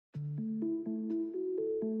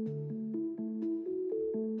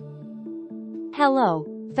Hello,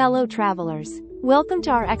 fellow travelers. Welcome to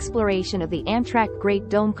our exploration of the Amtrak Great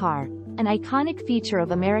Dome Car, an iconic feature of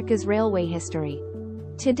America's railway history.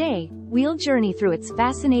 Today, we'll journey through its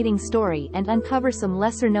fascinating story and uncover some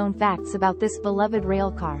lesser-known facts about this beloved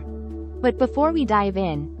railcar. But before we dive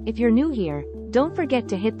in, if you're new here, don't forget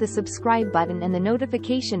to hit the subscribe button and the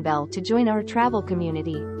notification bell to join our travel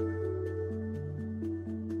community.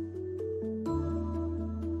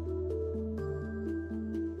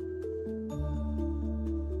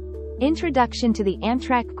 Introduction to the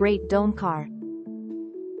Amtrak Great Dome Car.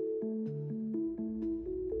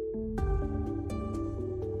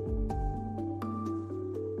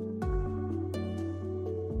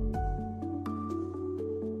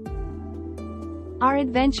 Our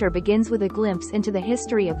adventure begins with a glimpse into the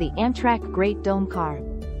history of the Amtrak Great Dome Car.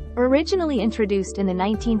 Originally introduced in the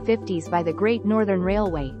 1950s by the Great Northern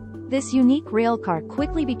Railway, this unique railcar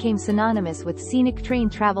quickly became synonymous with scenic train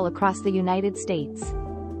travel across the United States.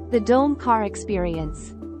 The Dome Car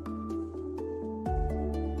experience.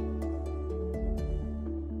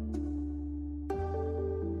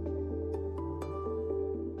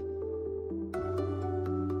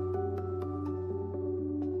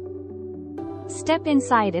 Step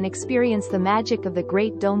inside and experience the magic of the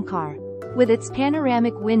Great Dome Car. With its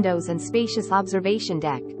panoramic windows and spacious observation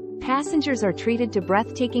deck, passengers are treated to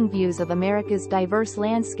breathtaking views of America's diverse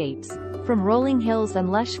landscapes, from rolling hills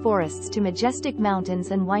and lush forests to majestic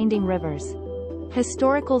mountains and winding rivers.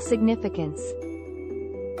 Historical significance.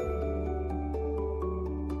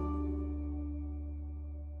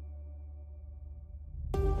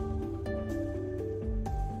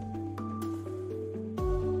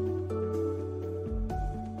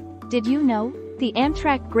 Did you know? The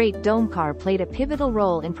Amtrak Great Dome Car played a pivotal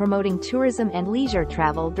role in promoting tourism and leisure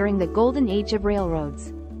travel during the golden age of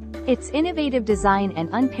railroads. Its innovative design and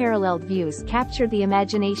unparalleled views captured the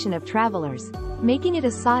imagination of travelers, making it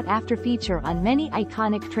a sought-after feature on many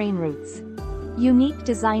iconic train routes. Unique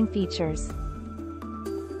design features.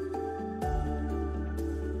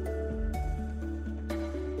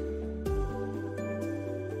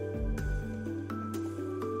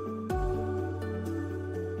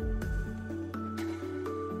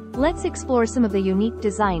 Let's explore some of the unique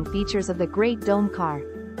design features of the Great Dome Car.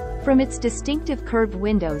 From its distinctive curved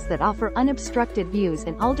windows that offer unobstructed views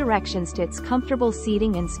in all directions to its comfortable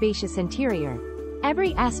seating and spacious interior,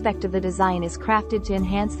 every aspect of the design is crafted to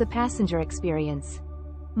enhance the passenger experience.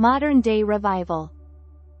 Modern-day revival.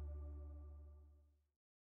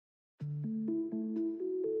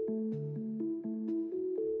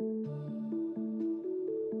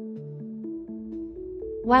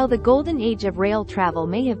 While the golden age of rail travel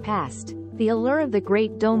may have passed, the allure of the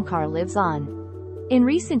Great Dome Car lives on. In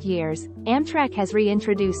recent years, Amtrak has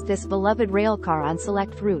reintroduced this beloved railcar on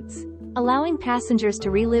select routes, allowing passengers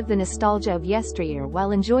to relive the nostalgia of yesteryear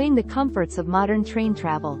while enjoying the comforts of modern train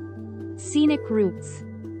travel. Scenic routes.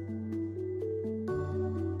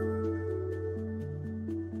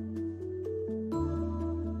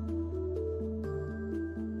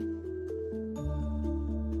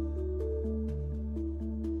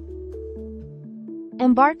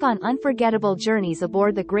 Embark on unforgettable journeys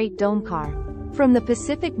aboard the Great Dome Car. From the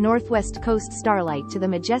Pacific Northwest Coast starlight to the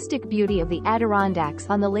majestic beauty of the Adirondacks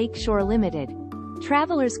on the Lake Shore Limited,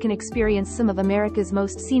 travelers can experience some of America's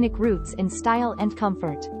most scenic routes in style and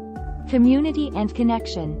comfort. Community and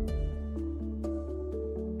connection.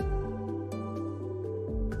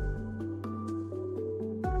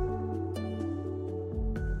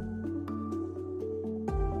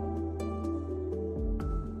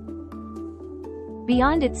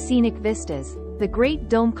 Beyond its scenic vistas, the Great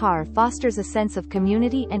Dome Car fosters a sense of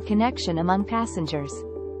community and connection among passengers.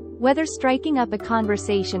 Whether striking up a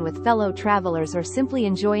conversation with fellow travelers or simply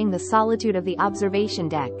enjoying the solitude of the observation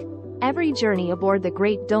deck, every journey aboard the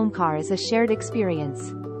Great Dome Car is a shared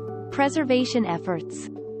experience. Preservation efforts.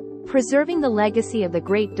 Preserving the legacy of the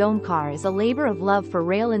Great Dome Car is a labor of love for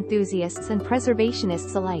rail enthusiasts and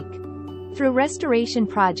preservationists alike. Through restoration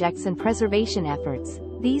projects and preservation efforts,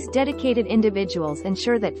 these dedicated individuals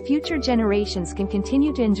ensure that future generations can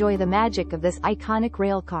continue to enjoy the magic of this iconic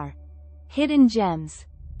railcar. Hidden gems.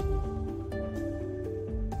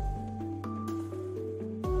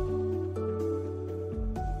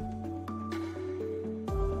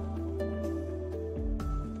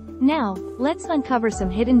 Now, let's uncover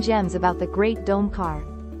some hidden gems about the Great Dome Car.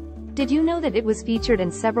 Did you know that it was featured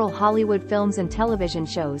in several Hollywood films and television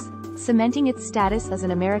shows, cementing its status as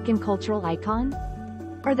an American cultural icon?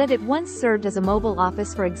 Or that it once served as a mobile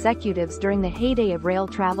office for executives during the heyday of rail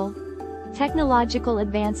travel? Technological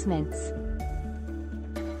advancements.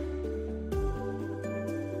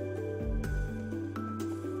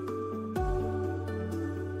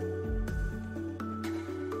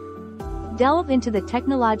 delve into the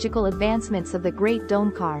technological advancements of the Great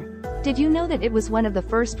Dome Car. Did you know that it was one of the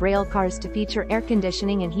first railcars to feature air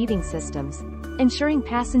conditioning and heating systems, ensuring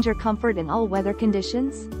passenger comfort in all weather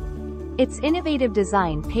conditions? Its innovative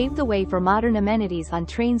design paved the way for modern amenities on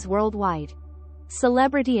trains worldwide.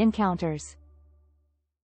 Celebrity encounters.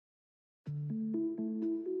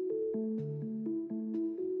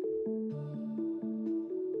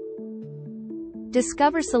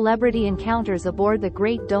 Discover celebrity encounters aboard the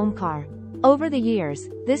Great Dome Car. Over the years,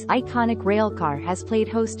 this iconic railcar has played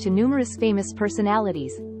host to numerous famous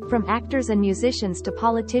personalities, from actors and musicians to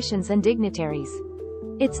politicians and dignitaries.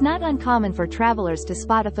 It's not uncommon for travelers to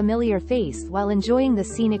spot a familiar face while enjoying the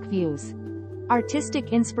scenic views.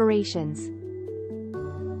 Artistic inspirations.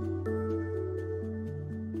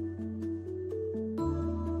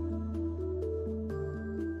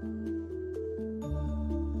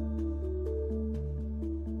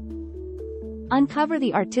 Uncover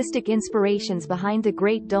the artistic inspirations behind the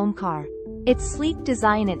Great Dome Car. Its sleek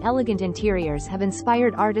design and elegant interiors have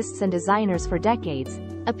inspired artists and designers for decades,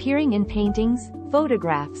 appearing in paintings,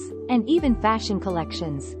 photographs, and even fashion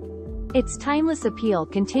collections. Its timeless appeal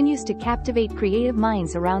continues to captivate creative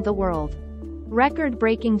minds around the world.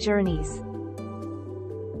 Record-breaking journeys.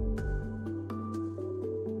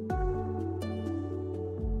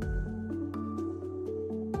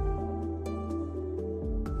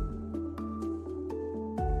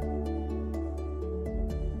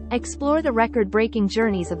 Explore the record-breaking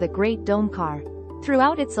journeys of the Great Dome Car.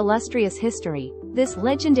 Throughout its illustrious history, this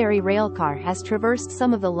legendary railcar has traversed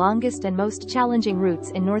some of the longest and most challenging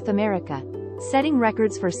routes in North America, setting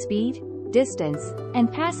records for speed, distance,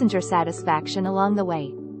 and passenger satisfaction along the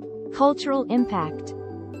way. Cultural impact.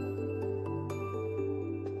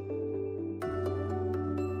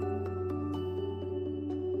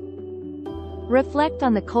 Reflect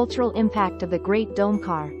on the cultural impact of the Great Dome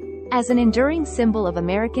Car. As an enduring symbol of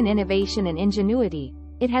American innovation and ingenuity,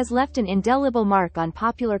 it has left an indelible mark on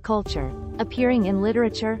popular culture, appearing in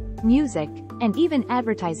literature, music, and even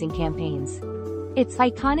advertising campaigns. Its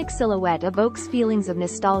iconic silhouette evokes feelings of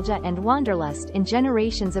nostalgia and wanderlust in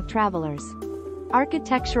generations of travelers.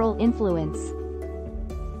 Architectural influence.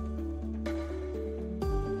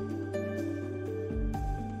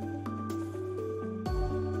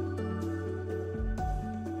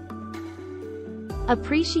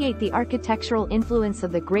 Appreciate the architectural influence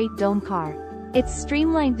of the Great Dome Car. Its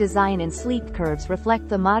streamlined design and sleek curves reflect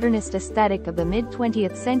the modernist aesthetic of the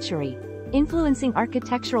mid-20th century, influencing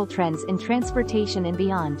architectural trends in transportation and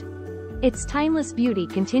beyond. Its timeless beauty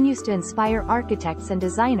continues to inspire architects and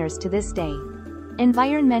designers to this day.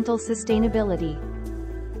 Environmental sustainability.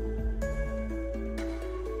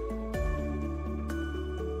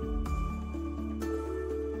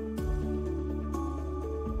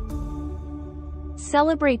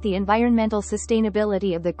 Celebrate the environmental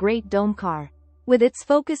sustainability of the Great Dome Car. With its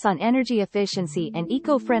focus on energy efficiency and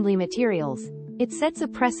eco-friendly materials, it sets a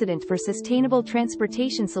precedent for sustainable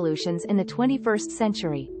transportation solutions in the 21st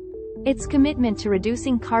century. Its commitment to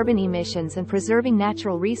reducing carbon emissions and preserving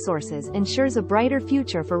natural resources ensures a brighter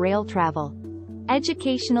future for rail travel.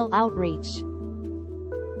 Educational outreach.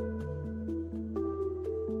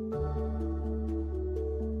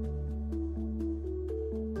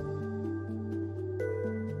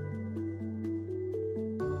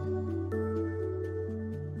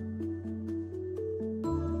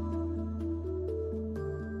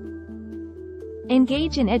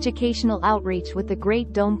 Engage in educational outreach with the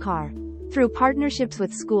Great Dome Car. Through partnerships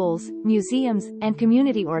with schools, museums, and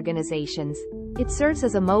community organizations, it serves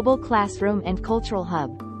as a mobile classroom and cultural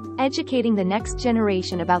hub, educating the next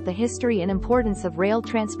generation about the history and importance of rail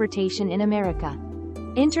transportation in America.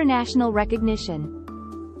 International recognition.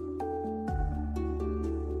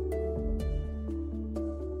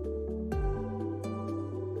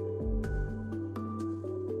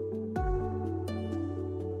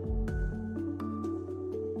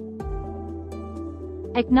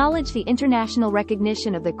 Acknowledge the international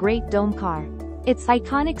recognition of the Great Dome Car. Its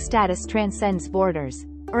iconic status transcends borders,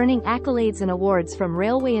 earning accolades and awards from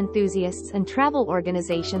railway enthusiasts and travel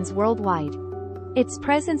organizations worldwide. Its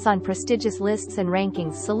presence on prestigious lists and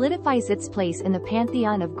rankings solidifies its place in the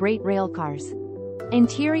pantheon of great railcars.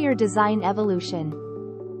 Interior design evolution.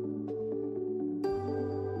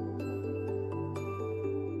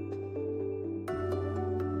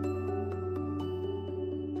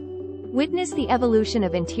 Witness the evolution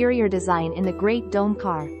of interior design in the Great Dome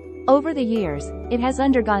Car. Over the years, it has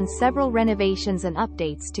undergone several renovations and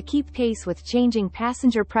updates to keep pace with changing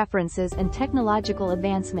passenger preferences and technological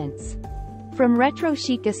advancements. From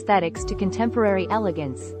retro-chic aesthetics to contemporary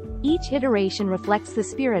elegance, each iteration reflects the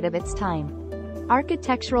spirit of its time.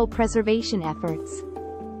 Architectural preservation efforts.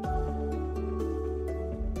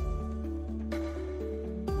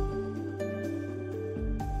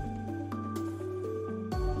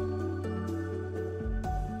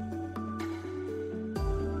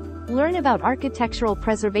 Learn about architectural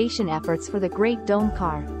preservation efforts for the Great Dome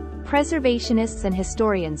Car. Preservationists and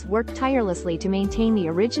historians work tirelessly to maintain the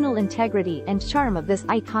original integrity and charm of this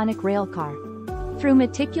iconic railcar. Through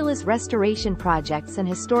meticulous restoration projects and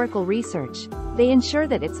historical research, they ensure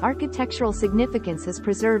that its architectural significance is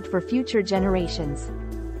preserved for future generations.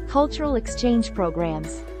 Cultural exchange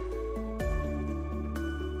programs.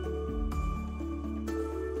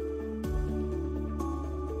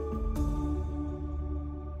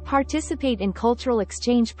 Participate in cultural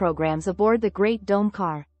exchange programs aboard the Great Dome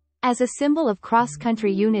Car. As a symbol of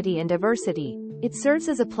cross-country unity and diversity, it serves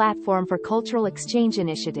as a platform for cultural exchange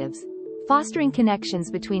initiatives, fostering connections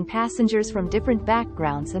between passengers from different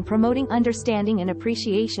backgrounds and promoting understanding and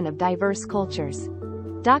appreciation of diverse cultures.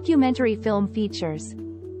 Documentary film features.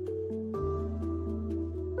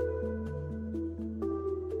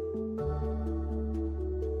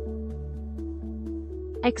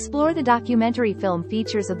 Explore the documentary film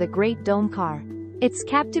features of the Great Dome Car. Its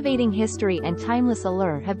captivating history and timeless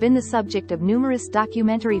allure have been the subject of numerous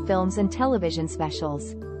documentary films and television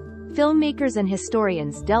specials. Filmmakers and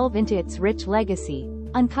historians delve into its rich legacy,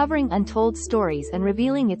 uncovering untold stories and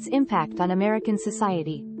revealing its impact on American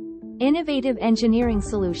society. Innovative engineering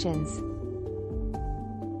solutions.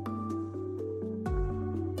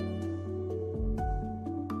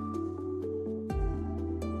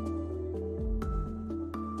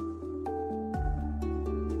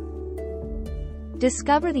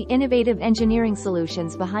 Discover the innovative engineering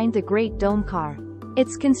solutions behind the Great Dome Car.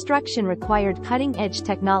 Its construction required cutting-edge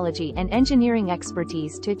technology and engineering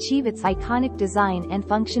expertise to achieve its iconic design and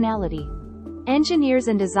functionality. Engineers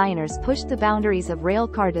and designers pushed the boundaries of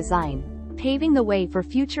railcar design, paving the way for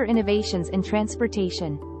future innovations in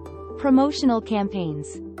transportation. Promotional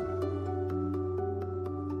campaigns.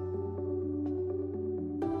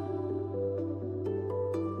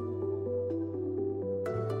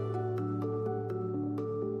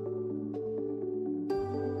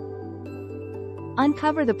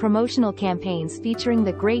 Uncover the promotional campaigns featuring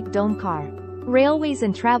the Great Dome Car. Railways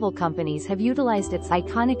and travel companies have utilized its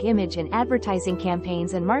iconic image in advertising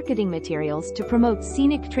campaigns and marketing materials to promote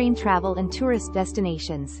scenic train travel and tourist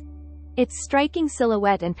destinations. Its striking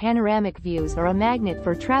silhouette and panoramic views are a magnet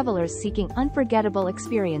for travelers seeking unforgettable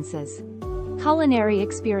experiences. Culinary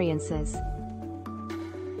experiences.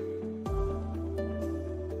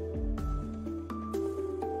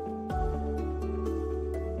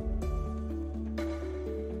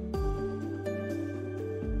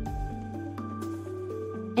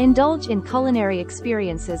 Indulge in culinary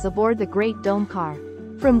experiences aboard the Great Dome Car.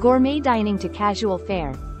 From gourmet dining to casual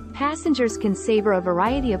fare, passengers can savor a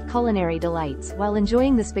variety of culinary delights while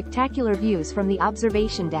enjoying the spectacular views from the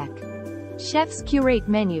observation deck. Chefs curate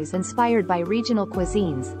menus inspired by regional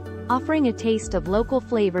cuisines, offering a taste of local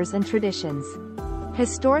flavors and traditions.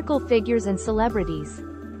 Historical figures and celebrities.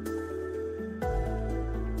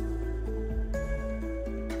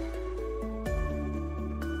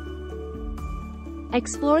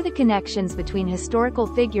 Explore the connections between historical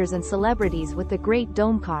figures and celebrities with the Great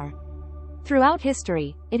Dome Car. Throughout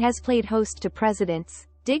history, it has played host to presidents,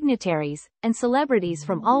 dignitaries, and celebrities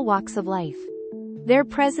from all walks of life. Their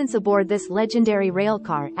presence aboard this legendary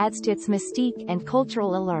railcar adds to its mystique and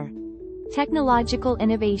cultural allure. Technological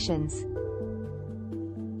innovations.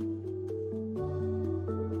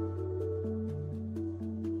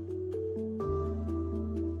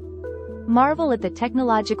 Marvel at the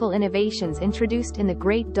technological innovations introduced in the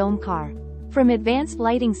Great Dome Car. From advanced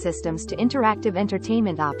lighting systems to interactive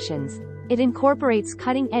entertainment options, it incorporates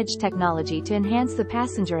cutting-edge technology to enhance the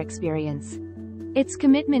passenger experience. Its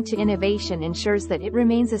commitment to innovation ensures that it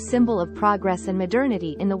remains a symbol of progress and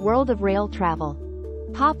modernity in the world of rail travel.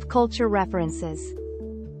 Pop culture references.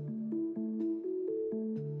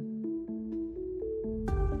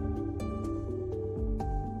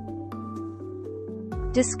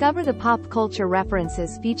 Discover the pop culture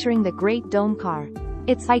references featuring the Great Dome Car.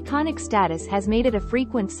 Its iconic status has made it a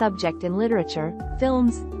frequent subject in literature,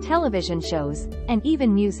 films, television shows, and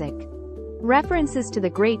even music. References to the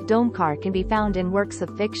Great Dome Car can be found in works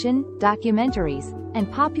of fiction, documentaries,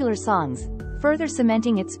 and popular songs, further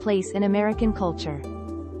cementing its place in American culture.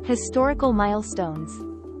 Historical milestones.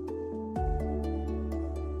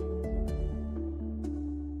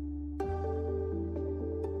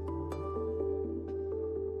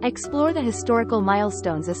 Explore the historical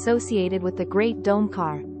milestones associated with the Great Dome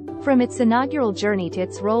Car. From its inaugural journey to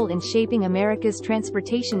its role in shaping America's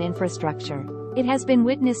transportation infrastructure, it has been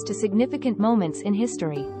witness to significant moments in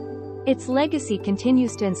history. Its legacy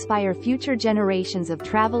continues to inspire future generations of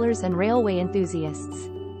travelers and railway enthusiasts.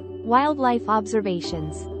 Wildlife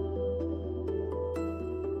observations.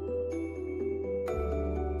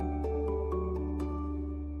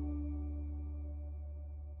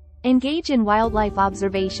 Engage in wildlife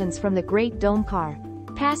observations from the Great Dome Car.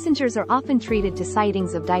 Passengers are often treated to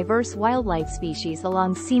sightings of diverse wildlife species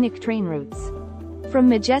along scenic train routes. From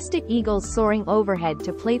majestic eagles soaring overhead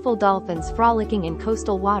to playful dolphins frolicking in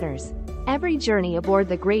coastal waters, every journey aboard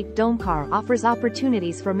the Great Dome Car offers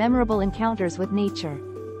opportunities for memorable encounters with nature.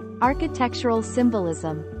 Architectural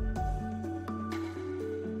symbolism.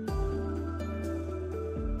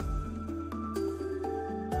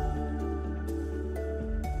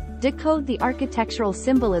 Decode the architectural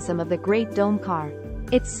symbolism of the Great Dome Car.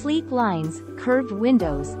 Its sleek lines, curved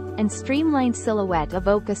windows, and streamlined silhouette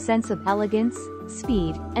evoke a sense of elegance,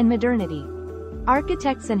 speed, and modernity.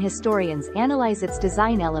 Architects and historians analyze its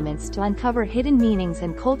design elements to uncover hidden meanings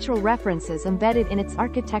and cultural references embedded in its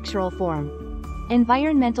architectural form.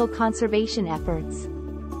 Environmental conservation efforts.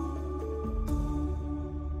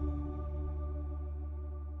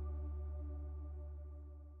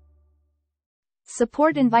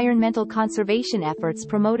 Support environmental conservation efforts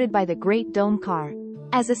promoted by the Great Dome Car.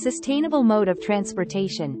 As a sustainable mode of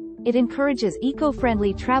transportation, it encourages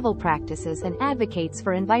eco-friendly travel practices and advocates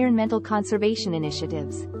for environmental conservation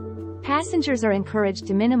initiatives. Passengers are encouraged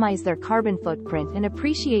to minimize their carbon footprint and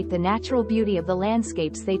appreciate the natural beauty of the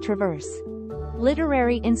landscapes they traverse.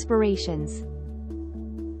 Literary inspirations.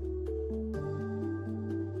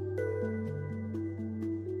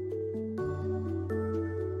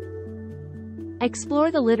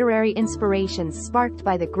 Explore the literary inspirations sparked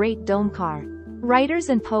by the Great Dome Car. Writers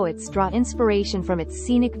and poets draw inspiration from its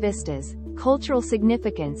scenic vistas, cultural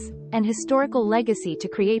significance, and historical legacy to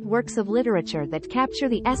create works of literature that capture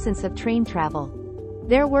the essence of train travel.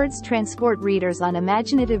 Their words transport readers on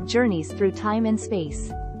imaginative journeys through time and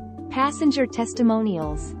space. Passenger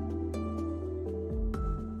testimonials.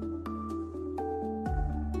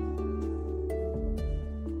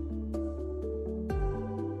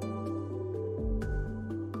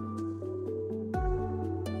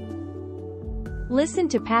 Listen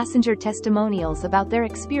to passenger testimonials about their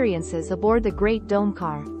experiences aboard the Great Dome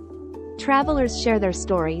Car. Travelers share their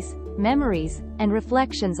stories, memories, and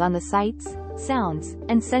reflections on the sights, sounds,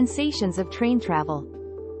 and sensations of train travel.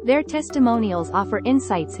 Their testimonials offer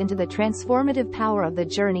insights into the transformative power of the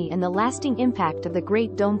journey and the lasting impact of the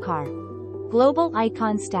Great Dome Car. Global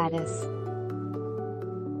icon status.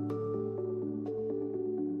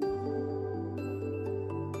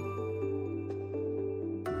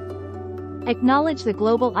 Acknowledge the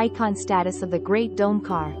global icon status of the Great Dome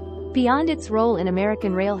Car. Beyond its role in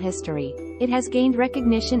American rail history, it has gained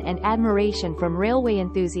recognition and admiration from railway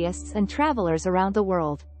enthusiasts and travelers around the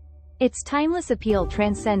world. Its timeless appeal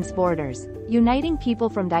transcends borders, uniting people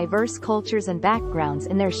from diverse cultures and backgrounds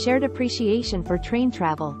in their shared appreciation for train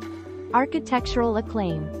travel. Architectural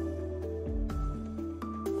acclaim.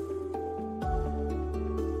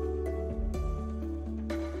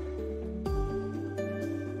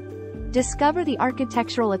 Discover the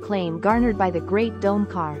architectural acclaim garnered by the Great Dome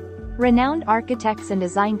Car. Renowned architects and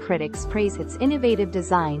design critics praise its innovative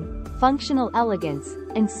design, functional elegance,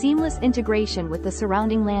 and seamless integration with the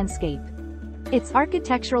surrounding landscape. Its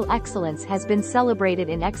architectural excellence has been celebrated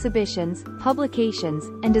in exhibitions, publications,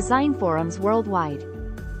 and design forums worldwide.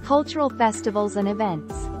 Cultural festivals and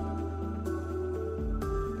events.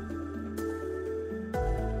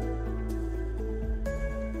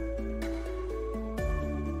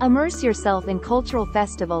 Immerse yourself in cultural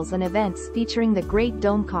festivals and events featuring the Great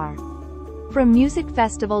Dome Car. From music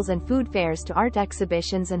festivals and food fairs to art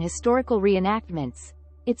exhibitions and historical reenactments,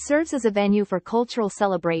 it serves as a venue for cultural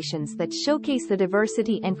celebrations that showcase the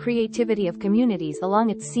diversity and creativity of communities along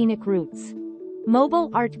its scenic routes. Mobile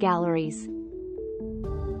art galleries.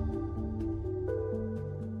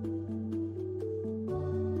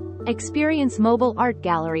 Experience mobile art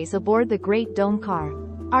galleries aboard the Great Dome Car.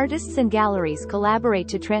 Artists and galleries collaborate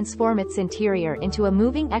to transform its interior into a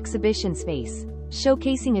moving exhibition space,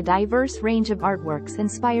 showcasing a diverse range of artworks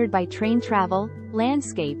inspired by train travel,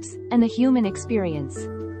 landscapes, and the human experience.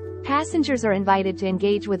 Passengers are invited to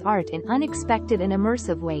engage with art in unexpected and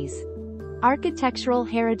immersive ways. Architectural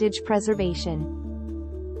heritage preservation.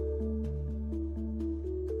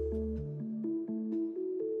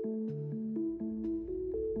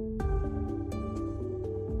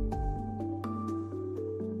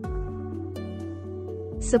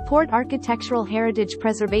 Support architectural heritage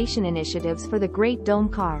preservation initiatives for the Great Dome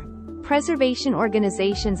Car. Preservation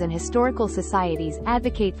organizations and historical societies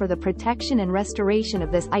advocate for the protection and restoration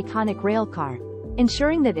of this iconic railcar,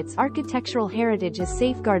 ensuring that its architectural heritage is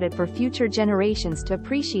safeguarded for future generations to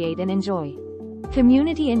appreciate and enjoy.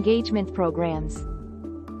 Community engagement programs.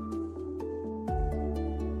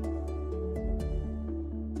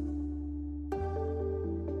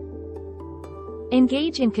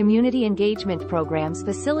 Engage in community engagement programs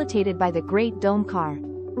facilitated by the Great Dome Car.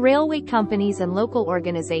 Railway companies and local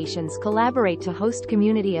organizations collaborate to host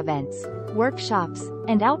community events, workshops,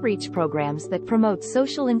 and outreach programs that promote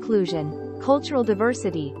social inclusion, cultural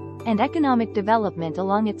diversity, and economic development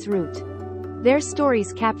along its route. Their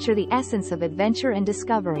stories capture the essence of adventure and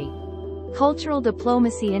discovery. Cultural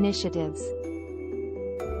diplomacy initiatives.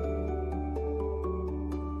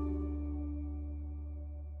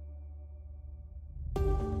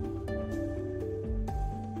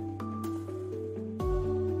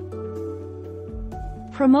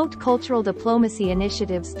 Promote cultural diplomacy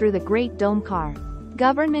initiatives through the Great Dome Car.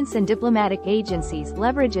 Governments and diplomatic agencies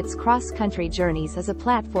leverage its cross-country journeys as a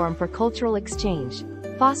platform for cultural exchange,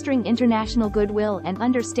 fostering international goodwill and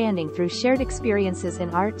understanding through shared experiences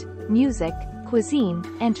in art, music, cuisine,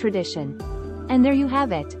 and tradition. And there you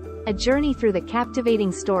have it, a journey through the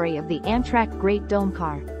captivating story of the Amtrak Great Dome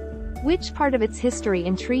Car. Which part of its history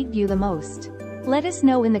intrigued you the most? Let us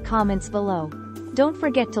know in the comments below. Don't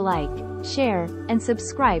forget to like, share, and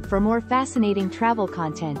subscribe for more fascinating travel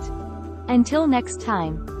content. Until next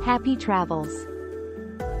time, happy travels.